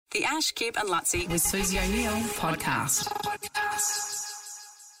The Ash, Kip and Lutzi with Susie O'Neill podcast.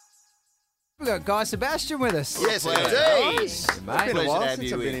 We've got Guy Sebastian with us. Yes, indeed. Mate. It's been a while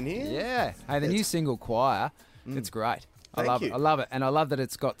since I've been in here. Yeah. Hey, the new single Choir, it's great. I Thank love you. it. I love it. And I love that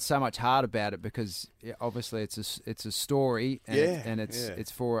it's got so much heart about it because obviously it's a story and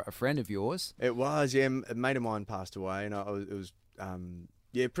it's for a friend of yours. It was, yeah. A mate of mine passed away, and it was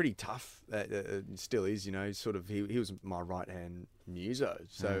pretty tough. It still is, you know. Sort of, he was my right hand muso,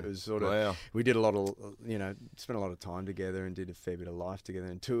 so it was sort of. We did a lot of, spent a lot of time together and did a fair bit of life together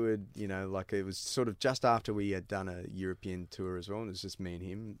and toured. You know, like it was sort of just after we had done a European tour as well, and it was just me and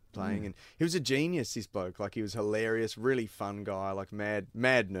him playing. And he was a genius, this bloke. Like he was hilarious, really fun guy, like mad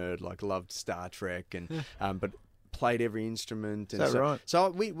nerd, like loved Star Trek and but. Played every instrument. And right? So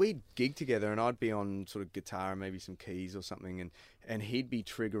we'd gig together, and I'd be on sort of guitar and maybe some keys or something, and he'd be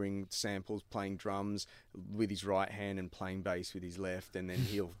triggering samples, playing drums with his right hand and playing bass with his left, and then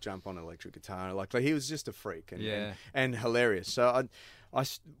he'll jump on electric guitar. Like he was just a freak and hilarious. So I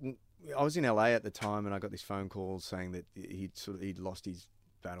was in LA at the time, and I got this phone call saying that he'd lost his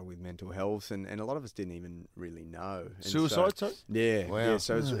battle with mental health, and a lot of us didn't even really know. And Suicide type? Yeah. Wow. Yeah,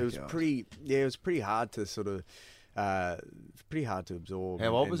 so it was pretty hard to sort of pretty hard to absorb. How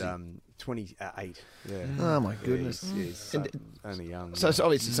old was he? 28. Yeah. Oh my goodness. He's only young. So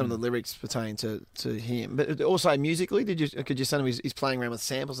obviously some of the lyrics pertain to him, but also musically, could you say he's playing around with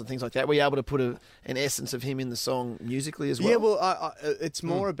samples and things like that? Were you able to put an essence of him in the song musically as well? Yeah, well, it's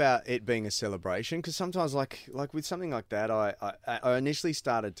more about it being a celebration, because sometimes, like with something like that, I initially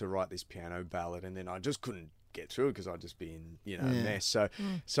started to write this piano ballad, and then I just couldn't get through it because I'd just be in a mess. So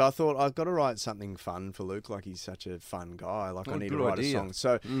I thought I've got to write something fun for Luke. Like he's such a fun guy. Like I need to write a song.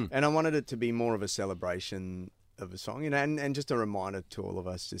 So and I wanted it to be more of a celebration of a song, and just a reminder to all of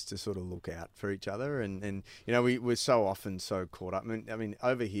us just to sort of look out for each other. And we're so often so caught up. I mean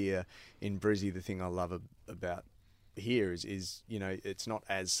over here in Brizzy, the thing I love about here is it's not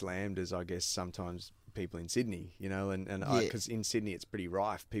as slammed as I guess sometimes people in Sydney, and because in Sydney it's pretty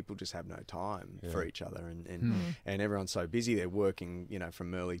rife. People just have no time for each other, and everyone's so busy. They're working,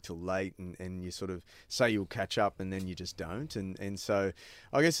 from early till late, and you sort of say you'll catch up, and then you just don't. And so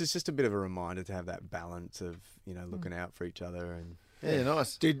I guess it's just a bit of a reminder to have that balance of looking out for each other. And yeah,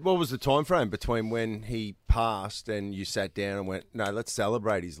 nice. What was the time frame between when he passed and you sat down and went, no, let's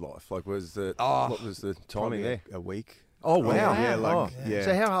celebrate his life? Like, what was the timing there? A week. Oh, wow. Yeah,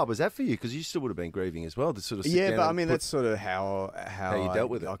 So how hard was that for you? Because you still would have been grieving as well to sort of sit down. But I mean, that's sort of how you dealt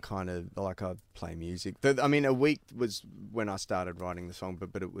with it. I kind of, I play music. A week was when I started writing the song,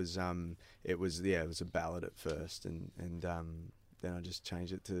 but it was it was a ballad at first, and then I just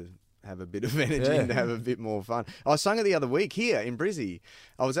changed it to have a bit of energy and have a bit more fun. I sung it the other week here in Brizzy.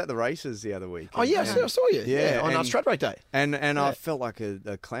 I was at the races the other week. Oh, yeah, I saw you. Yeah, on Stradbroke Day. And I felt like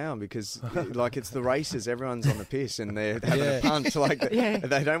a clown because, it's the races. Everyone's on the piss and they're having a punt.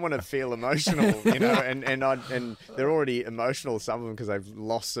 They don't want to feel emotional, and they're already emotional, some of them, because they've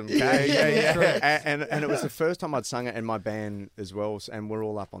lost some games. And it was the first time I'd sung it, and my band as well, and we're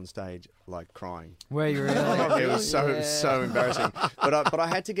all up on stage, crying. Were you really? It was so embarrassing. But I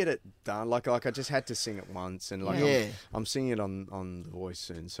had to get it done. Like I just had to sing it once, and I'm singing it on The Voice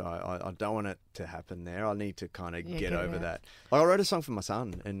soon, so I don't want it to happen there. I need to kind of get over that. I wrote a song for my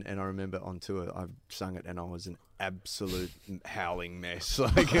son, and I remember on tour I sung it, and I was an absolute howling mess.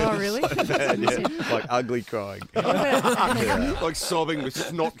 Oh, really? So bad, like ugly crying. Like sobbing with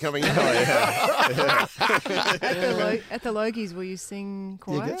snot coming out. At the Logies, will you sing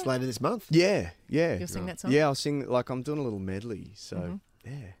Choir? Yeah, it's later this month. Yeah. You'll sing that song? Yeah, I'll sing, I'm doing a little medley, so...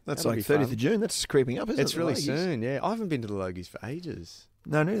 Yeah, that's like 30th of June. That's creeping up, isn't it? It's really soon, yeah. I haven't been to the Logies for ages.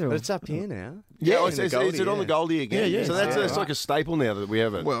 No, neither. But it's up here now. Yeah, is it on the Goldie again? Yeah. So that's like a staple now that we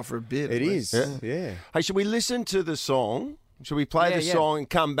have it. Well, for a bit. It is, yeah. Hey, should we listen to the song? Should we play the song and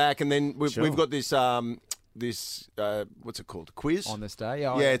come back, and then we've got this... what's it called? Quiz? On this day?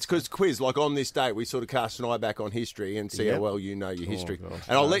 It's because quiz. Like on this date, we sort of cast an eye back on history and see how well you know your history.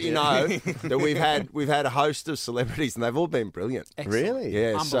 And I'll let you know that we've had a host of celebrities and they've all been brilliant. Excellent. Really?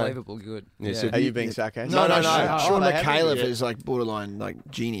 Yeah. Unbelievable good. Yeah. So are you being sarcastic? No. Sean they McCaleb haven't? is borderline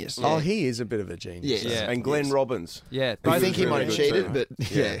genius. Oh, he is a bit of a genius. Yes. And Glenn Robbins. Yeah. I think he might have really cheated, good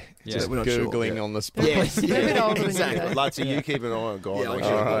but we're not Googling sure. on the spot. Yes. They're a bit older than Exactly. you. Lutzi, you keep an eye on God. Yeah, Make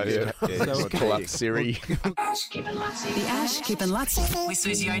all right, sure. So pull up Siri. The Ash, Kip and Lutzi with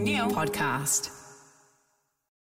Susie O'Neill podcast.